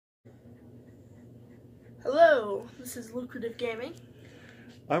Hello, this is Lucrative Gaming.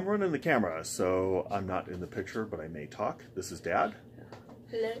 I'm running the camera, so I'm not in the picture, but I may talk. This is Dad.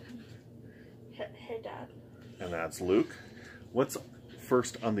 Hello. Hey, Dad. And that's Luke. What's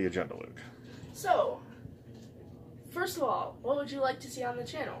first on the agenda, Luke? So, first of all, what would you like to see on the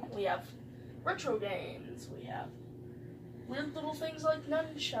channel? We have retro games, we have weird little things like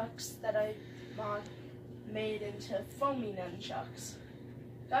nunchucks that I made into foamy nunchucks.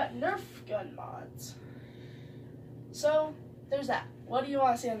 Got Nerf gun mods. So, there's that. What do you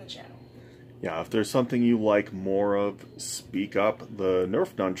want to see on the channel? Yeah, if there's something you like more of, speak up. The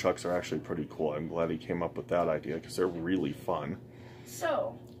Nerf nunchucks are actually pretty cool. I'm glad he came up with that idea because they're really fun.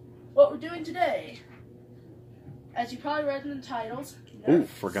 So, what we're doing today, as you probably read in the titles, Ooh,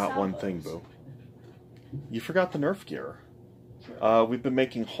 forgot Salvos. one thing, Boo. You forgot the Nerf gear. We've been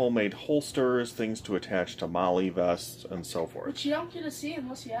making homemade holsters, things to attach to Molly vests, and so forth. Which you don't get to see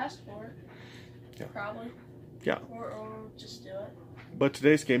unless you ask for it. Yeah. Probably. Yeah. Or just do it. But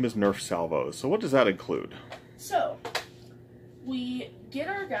today's game is Nerf Salvo, so what does that include? So, we get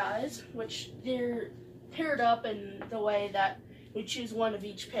our guys, which they're paired up in the way that we choose one of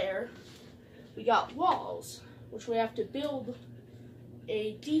each pair. We got walls, which we have to build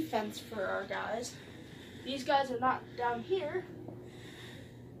a defense for our guys. These guys are not down here.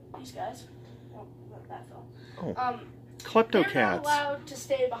 These guys. Oh, that fell. Oh. Klepto They're cats. not allowed to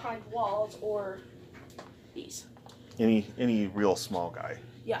stay behind walls or these. Any real small guy.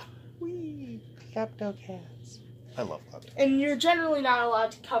 Yeah. Wee, Klepto cats. I love Klepto. And you're generally not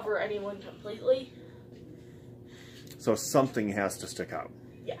allowed to cover anyone completely. So something has to stick out.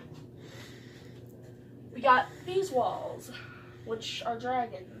 Yeah. We got these walls, which are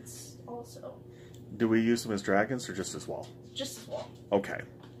dragons also. Do we use them as dragons or just as wall? Just as well. Okay.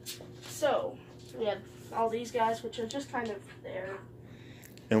 So, we have all these guys, which are just kind of there.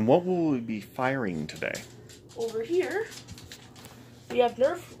 And what will we be firing today? Over here, we have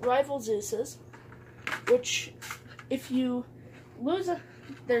Nerf Rival Zeus's, which if you lose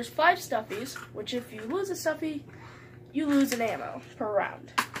there's 5 stuffies, which if you lose a stuffy, you lose an ammo per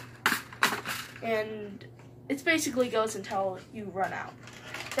round. And it basically goes until you run out.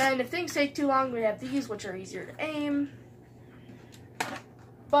 Then if things take too long, we have these, which are easier to aim.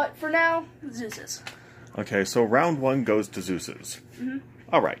 But for now, Zeus's. Okay, so round 1 goes to Zeus's. Mm-hmm.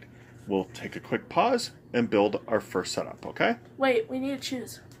 All right. We'll take a quick pause and build our first setup, okay? Wait, we need to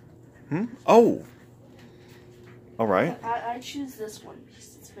choose. Oh! All right. I choose this one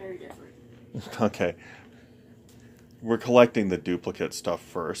because it's very different. Okay. We're collecting the duplicate stuff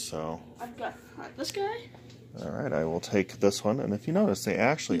first, so... I've got this guy. All right, I will take this one, and if you notice, they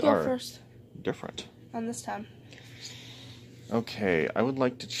actually You go are first different. on this time. Okay, I would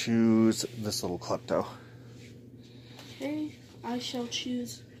like to choose this little Klepto. Okay, I shall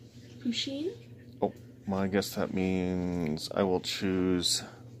choose machine. Oh, well, I guess that means I will choose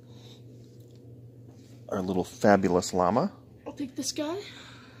our little fabulous llama. I'll take this guy.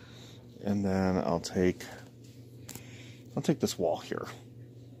 And then I'll take this wall here.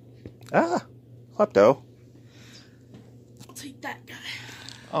 Ah, Klepto. I'll take that guy.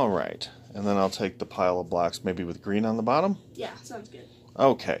 All right, and then I'll take the pile of blocks, maybe with green on the bottom. Yeah, sounds good.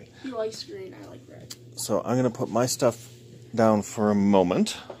 Okay. He likes green, I like red. So I'm gonna put my stuff down for a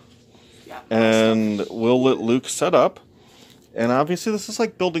moment. Yeah. And we'll let Luke set up. And obviously this is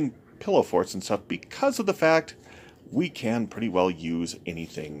like building pillow forts and stuff because of the fact we can pretty well use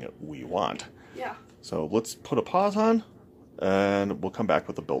anything we want. Yeah. So let's put a pause on and we'll come back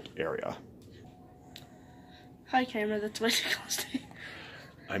with the built area. Hi, camera. That's way too close to me.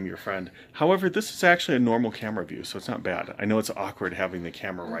 I'm your friend. However, this is actually a normal camera view, so it's not bad. I know it's awkward having the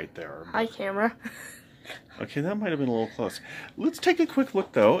camera right there. Hi, camera. Okay, that might have been a little close. Let's take a quick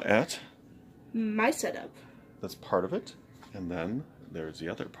look, though, at... My setup. That's part of it, and then there's the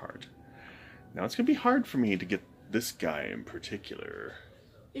other part. Now, it's going to be hard for me to get this guy in particular.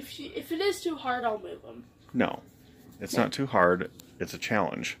 If it is too hard, I'll move him. No, it's not too hard. It's a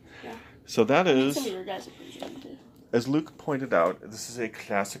challenge. Yeah. So that is, Some of your guys are pretty good, too. as Luke pointed out, this is a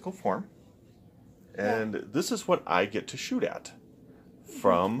classical form. And this is what I get to shoot at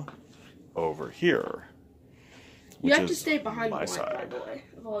from over here. You have to stay behind the my line, side. by the way,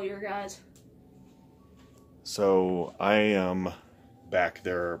 of all your guys. So I am back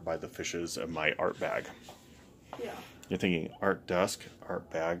there by the fishes of my art bag. Yeah. You're thinking art desk, art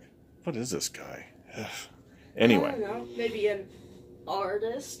bag. What is this guy? Anyway. I don't know. Maybe an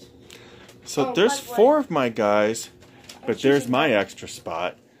artist. So there's 4 of my guys, but there's my extra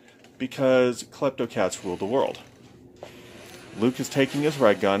spot because Kleptocats rule the world. Luke is taking his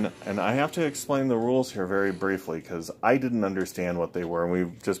red gun, and I have to explain the rules here very briefly because I didn't understand what they were, and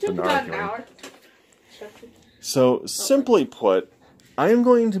we've just been arguing. So, simply put, I am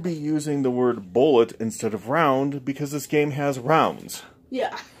going to be using the word bullet instead of round because this game has rounds.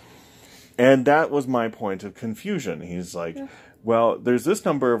 Yeah. And that was my point of confusion. He's like, well, there's this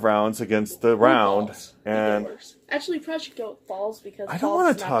number of rounds against the round. Balls. And actually, you probably should go with balls because I don't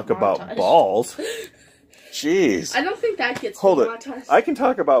want to talk about balls. Jeez. I don't think that gets Hold demonetized. it. I can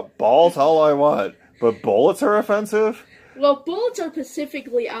talk about balls all I want, but bullets are offensive? Well, bullets are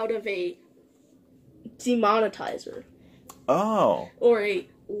specifically out of a demonetizer. Oh. Or a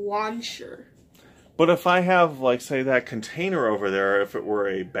launcher. But if I have, like, say, that container over there, if it were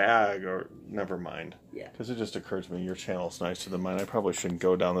a bag, or... Never mind. Yeah. Because it just occurred to me, your channel's nicer than mine. I probably shouldn't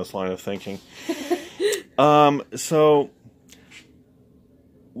go down this line of thinking. So...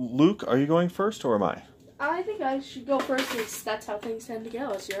 Luke, are you going first, or am I? I think I should go first because that's how things tend to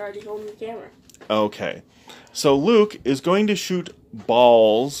go, as you're already holding the camera. Okay. So Luke is going to shoot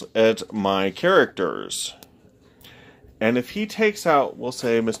balls at my characters. And if he takes out, we'll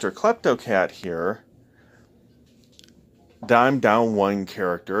say, Mr. Kleptocat here, I'm down one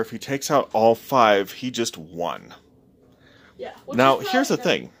character. If he takes out all 5, he just won. Yeah. Now, here's the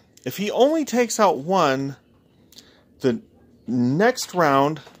thing. If he only takes out 1, the next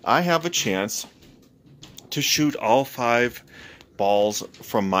round, I have a chance to shoot all 5 balls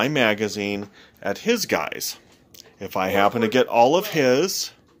from my magazine at his guys. If I happen to get all of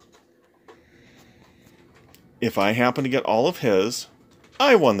his...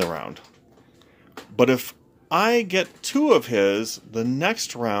 I won the round. But if I get 2 of his, the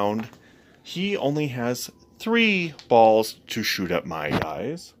next round, he only has 3 balls to shoot at my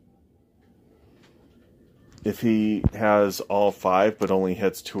guys. If he has all 5 but only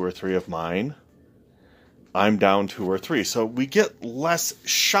hits 2 or 3 of mine, I'm down 2 or 3. So we get less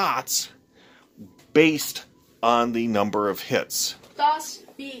shots based on the number of hits. Thus,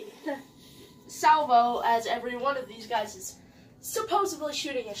 Salvo, as every one of these guys is supposedly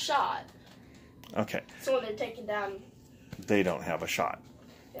shooting a shot. Okay. So when they're taken down... They don't have a shot.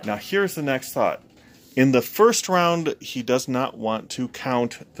 Yeah. Now here's the next thought. In the first round, he does not want to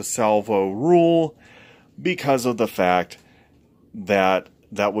count the salvo rule because of the fact that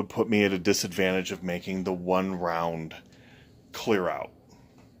that would put me at a disadvantage of making the 1 round clear out.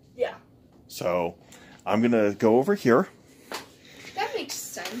 Yeah. So I'm going to go over here. That makes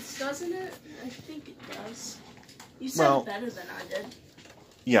sense, doesn't it? I think it does. You said it better than I did.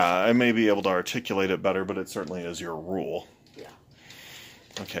 Yeah, I may be able to articulate it better, but it certainly is your rule. Yeah.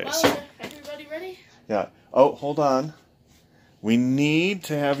 Okay, well, so... everybody ready? Yeah. Oh, hold on. We need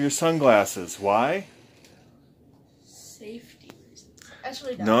to have your sunglasses. Why? Safety reasons.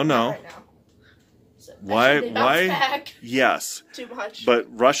 Actually, no. Not right now. So, why? Back Yes. Too much. But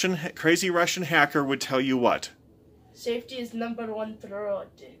crazy Russian hacker would tell you what? Safety is number 1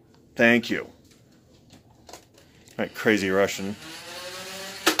 priority. Thank you. All right, crazy Russian.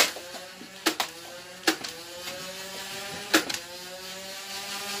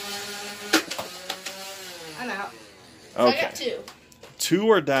 I'm out. Okay. I got 2.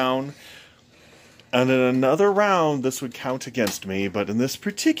 2 are down. And in another round, this would count against me, but in this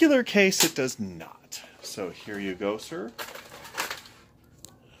particular case, it does not. So here you go, sir.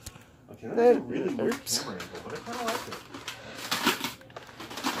 Okay, that's a really weird camera angle, but I kind of like it.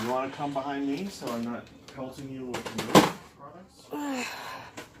 You want to come behind me so I'm not pelting you with Nerf products?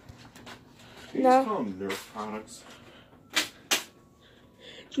 No. Call them Nerf products.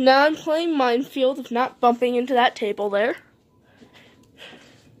 Now I'm playing Minefield of not bumping into that table there.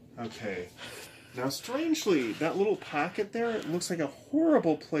 Okay. Now, strangely, that little pocket there, it looks like a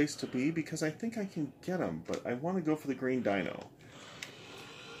horrible place to be because I think I can get them, but I want to go for the green dino.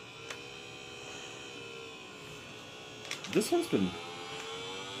 This one's been...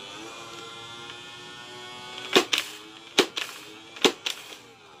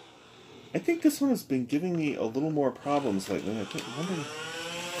 I think this one has been giving me a little more problems lately. I think, wondering...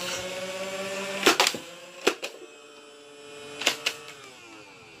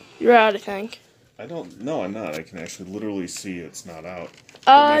 You're out, I think. I don't... No, I'm not. I can actually literally see it's not out.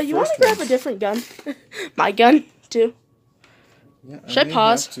 You want to grab a different gun? My gun, too. Yeah, Should I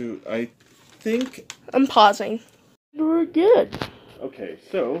pause? I think... I'm pausing. We're good. Okay,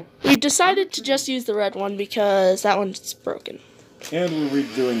 so... We decided to just use the red one because that one's broken. And we're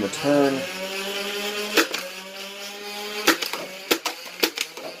redoing the turn.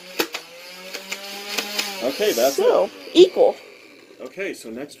 Okay, that's so, it. Equal. Okay, so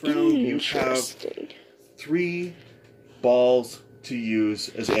next round you have 3 balls to use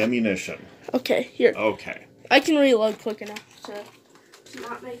as ammunition. Okay, here. Okay. I can reload quick enough to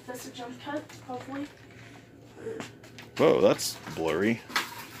not make this a jump cut, hopefully. Whoa, that's blurry.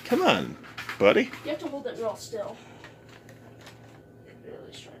 Come on. buddy. You have to hold it real still.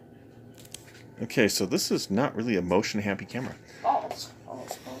 Really straight. Okay, so this is not really a motion-happy camera. Balls.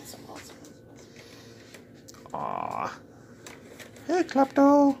 Aww. Hey,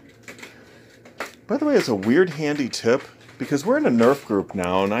 Klepto. By the way, it's a weird handy tip because we're in a Nerf group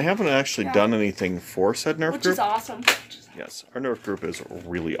now, and I haven't actually done anything for said Nerf group. Which is awesome. Yes, our Nerf group is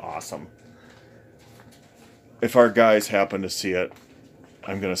really awesome. If our guys happen to see it,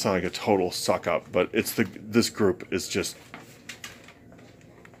 I'm going to sound like a total suck-up, but this group is just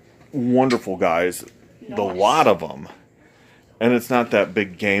wonderful guys. Nice. The lot of them. And it's not that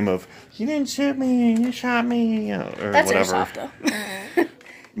big game of, you didn't shoot me, you shot me, you know, or that's whatever. Airsoft, though.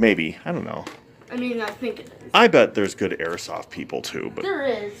 Maybe. I don't know. I mean, I think it is. I bet there's good airsoft people, too. But there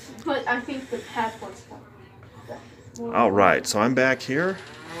is, but I think the pad one's fun. All right, so I'm back here.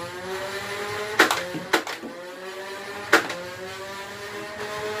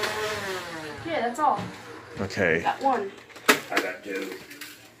 Yeah, that's all. Okay. Got one. I got two.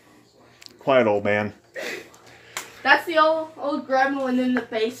 Quiet, old man. That's the old gremlin in the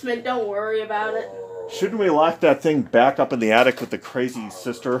basement. Don't worry about it. Shouldn't we lock that thing back up in the attic with the crazy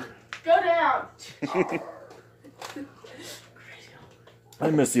sister? Go down. I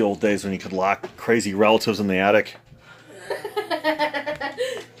miss the old days when you could lock crazy relatives in the attic.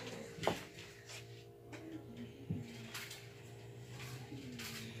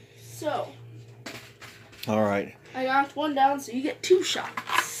 So. All right. I knocked one down, so you get 2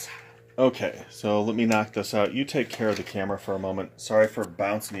 shots. Okay, so let me knock this out. You take care of the camera for a moment. Sorry for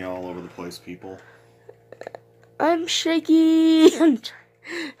bouncing you all over the place, people. I'm shaky. What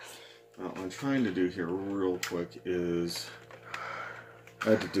I'm trying to do here real quick is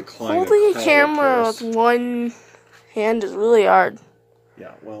I had to decline holding a camera with one hand is really hard.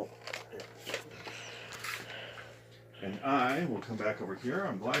 Yeah, well, and I will come back over here.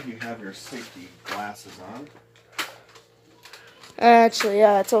 I'm glad you have your safety glasses on. Actually,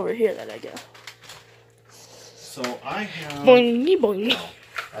 yeah, it's over here that I go. So I have... Boing, boing.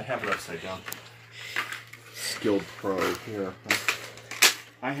 I have it upside down. Skilled pro here.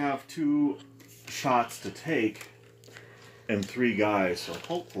 I have 2 shots to take and 3 guys, so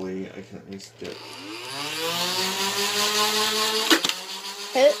hopefully I can at least get...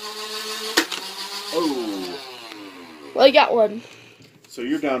 Hit. Oh! Well, I got one. So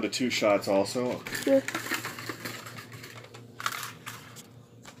you're down to 2 shots also. Sure.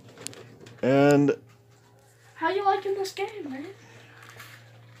 And... How you liking this game, man?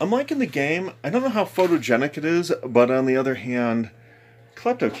 I'm liking the game. I don't know how photogenic it is, but on the other hand,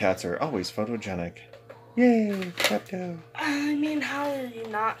 kleptocats are always photogenic. Yay, klepto. I mean, how are you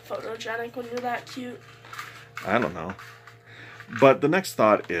not photogenic when you're that cute? I don't know. But the next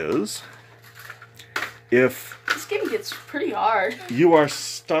thought is, if this game gets pretty hard. You are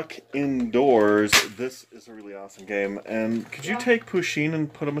stuck indoors, this is a really awesome game. And could you take Pusheen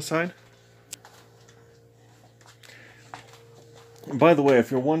and put him aside? By the way,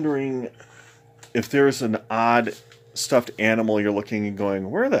 if you're wondering if there's an odd stuffed animal you're looking and going,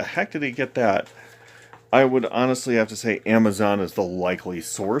 where the heck did he get that? I would honestly have to say Amazon is the likely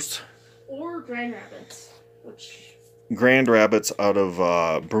source. Or Grand Rapids. Which... Grand Rapids out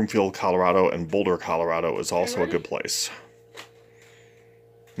of Broomfield, Colorado, and Boulder, Colorado is also a good place.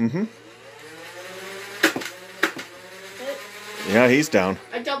 Mm-hmm. Yeah, he's down.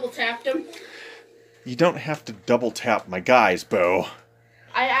 I double tapped him. You don't have to double tap my guys, Bo.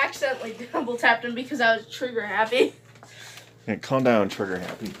 I accidentally double tapped him because I was trigger happy. Yeah, calm down, trigger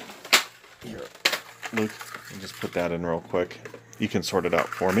happy. Here, Luke, I'll just put that in real quick. You can sort it out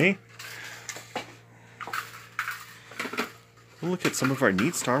for me. Look at some of our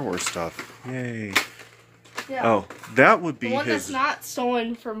neat Star Wars stuff. Yay. Yeah. Oh, that would be the one that's not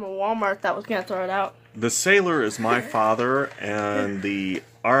stolen from a Walmart that was going to throw it out. The sailor is my father, and the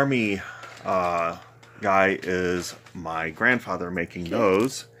army guy is my grandfather making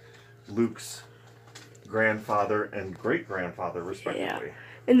those. Luke's grandfather and great-grandfather, respectively. Yeah.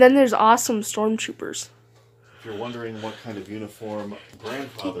 And then there's awesome stormtroopers. If you're wondering what kind of uniform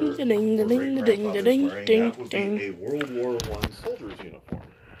grandfather or Ding, ding, great-grandfather ding, is ding, wearing, ding, that would ding. be a World War I soldier's uniform.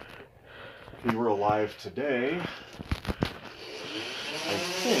 If he were alive today, I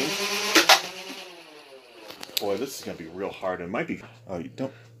think... Boy, this is going to be real hard. It might be... Oh, you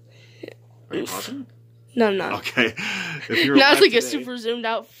don't... Are you pausing? No, I'm not. Okay. If you're Now it's like today, a super zoomed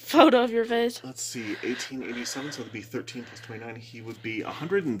out photo of your face. Let's see, 1887, so it'd be 13 plus 29. He would be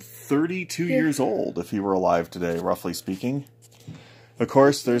 132 years old if he were alive today, roughly speaking. Of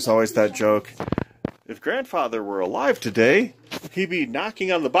course, there's always that joke. If grandfather were alive today, he'd be knocking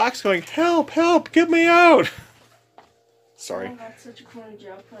on the box going, help, help, get me out. Sorry. Oh, that's such a corny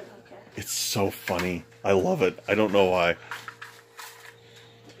joke, but okay. It's so funny. I love it. I don't know why.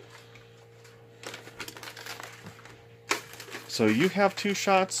 So you have 2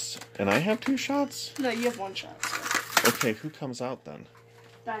 shots, and I have 2 shots? No, you have 1 shot. So. Okay, who comes out then?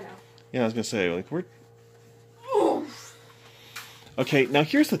 Dino. Yeah, I was going to say, like, we're... Oof. Okay, now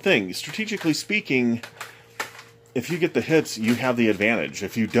here's the thing. Strategically speaking, if you get the hits, you have the advantage.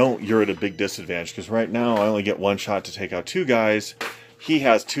 If you don't, you're at a big disadvantage. Because right now, I only get 1 shot to take out 2 guys. He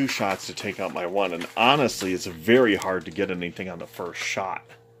has 2 shots to take out my 1. And honestly, it's very hard to get anything on the first shot.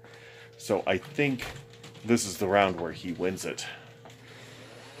 So I think this is the round where he wins it.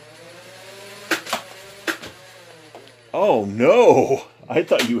 Oh, no! I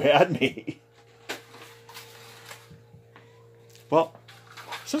thought you had me. Well,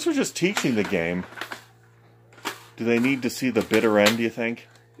 since we're just teaching the game, do they need to see the bitter end, do you think?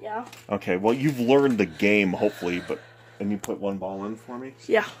 Yeah. Okay, well, you've learned the game, hopefully, and you put 1 ball in for me?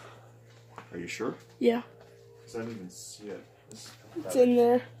 Yeah. Are you sure? Yeah. Because I didn't even see it. It's in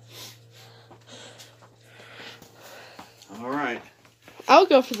there. All right. I'll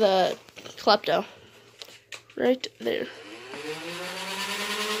go for the klepto. Right there.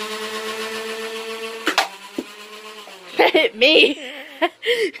 Hit me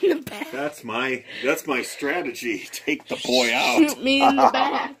in the back. That's my strategy. Take the boy out. Shoot me in the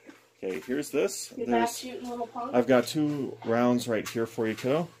back. Okay, here's this. You're not shooting, little punk. I've got 2 rounds right here for you,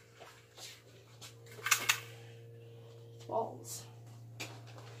 kiddo. Balls.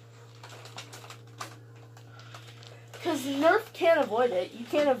 Because Nerf can't avoid it. You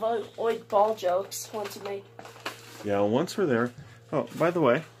can't avoid ball jokes once you make. Yeah, once we're there. Oh, by the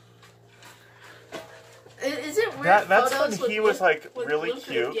way. Is it weird? That's when he was like really Luke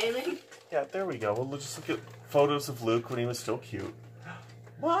cute. Gaming? Yeah, there we go. We'll just look at photos of Luke when he was still cute.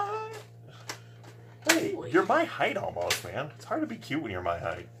 What? Hey, you're my height almost, man. It's hard to be cute when you're my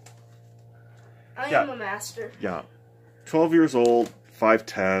height. I am a master. Yeah. 12 years old,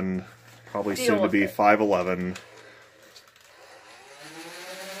 5'10", probably soon to be 5'11".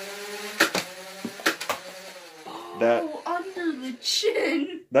 That under the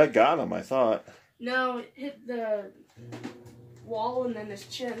chin. That got him, I thought. No, it hit the wall and then his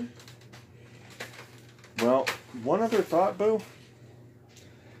chin. Well, one other thought, Boo.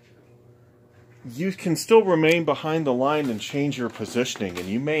 You can still remain behind the line and change your positioning, and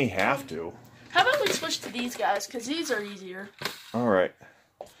you may have to. How about we switch to these guys, because these are easier. Alright.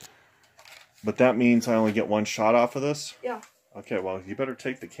 But that means I only get 1 shot off of this? Yeah. Okay, well, you better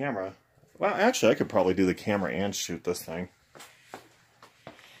take the camera. Well, actually, I could probably do the camera and shoot this thing.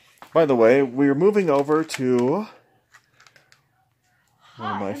 By the way, we're moving over to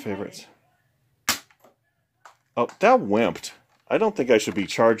one of my favorites. Oh, that wimped. I don't think I should be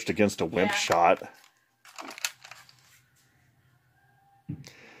charged against a wimp shot.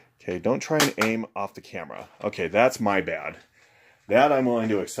 Okay, don't try and aim off the camera. Okay, that's my bad. That I'm willing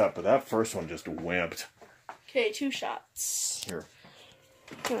to accept, but that first one just wimped. Okay, 2 shots. Here.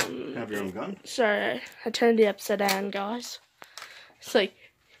 Have your own gun? Sorry, I turned it upside down, guys. It's like...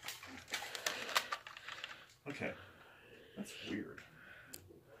 Okay. That's weird.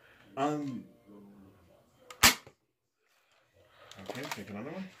 Okay, take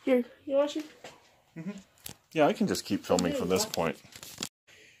another one. Here, you want to? Yeah, I can just keep filming from this point.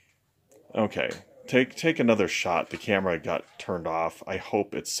 Okay, take another shot. The camera got turned off. I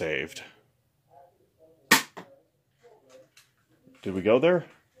hope it's saved. Did we go there?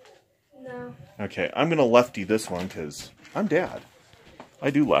 No. Okay, I'm going to lefty this one because I'm dad. I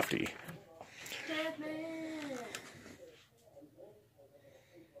do lefty. Dad man.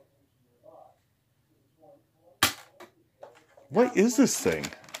 What is this thing?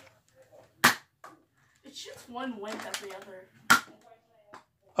 It's just one wimp every other.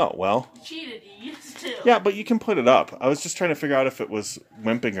 Oh, well. You cheated, you used to. Yeah, but you can put it up. I was just trying to figure out if it was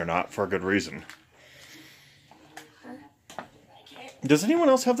wimping or not for a good reason. Does anyone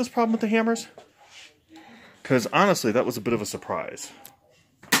else have this problem with the hammers? Because honestly, that was a bit of a surprise.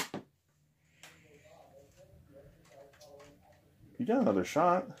 You got another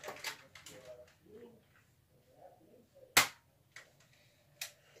shot.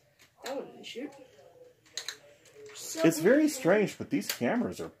 That one didn't shoot. It's very strange, but these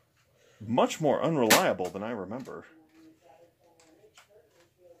cameras are much more unreliable than I remember.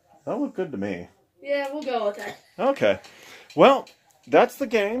 That looked good to me. Yeah, we'll go with that. Okay. Well, that's the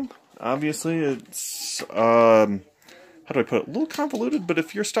game. Obviously, it's, how do I put it? A little convoluted, but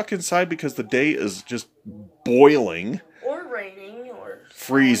if you're stuck inside because the day is just boiling. Or raining, or...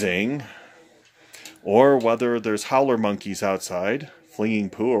 freezing. Or whether there's howler monkeys outside,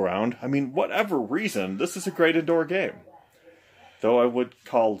 flinging poo around. I mean, whatever reason, this is a great indoor game. Though I would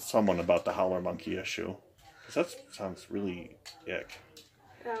call someone about the howler monkey issue. Because that sounds really ick.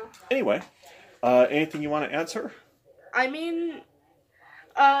 Yeah. Anyway, anything you want to answer? I mean,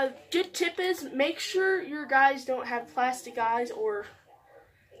 good tip is make sure your guys don't have plastic eyes or...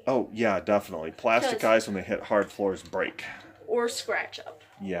 Oh, yeah, definitely. Plastic eyes when they hit hard floors break. Or scratch up.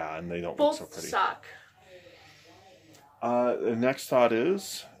 Yeah, and they don't look so Both pretty. suck. The next thought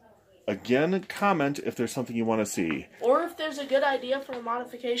is, again, comment if there's something you want to see. Or if there's a good idea for a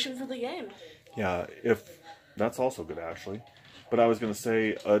modification for the game. Yeah, that's also good, actually. But I was going to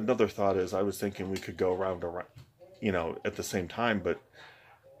say, another thought is, I was thinking we could go around, at the same time, but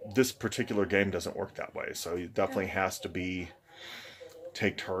this particular game doesn't work that way. So it definitely has to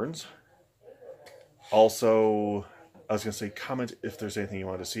take turns. Also, I was going to say, comment if there's anything you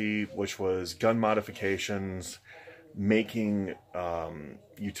want to see, which was gun modifications, making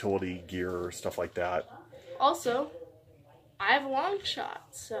utility gear, stuff like that. Also, I have a long shot,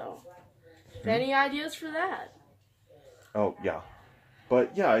 so any ideas for that? Oh, yeah.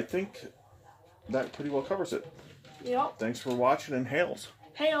 But, yeah, I think that pretty well covers it. Yep. Thanks for watching, and hails.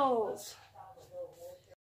 Hails.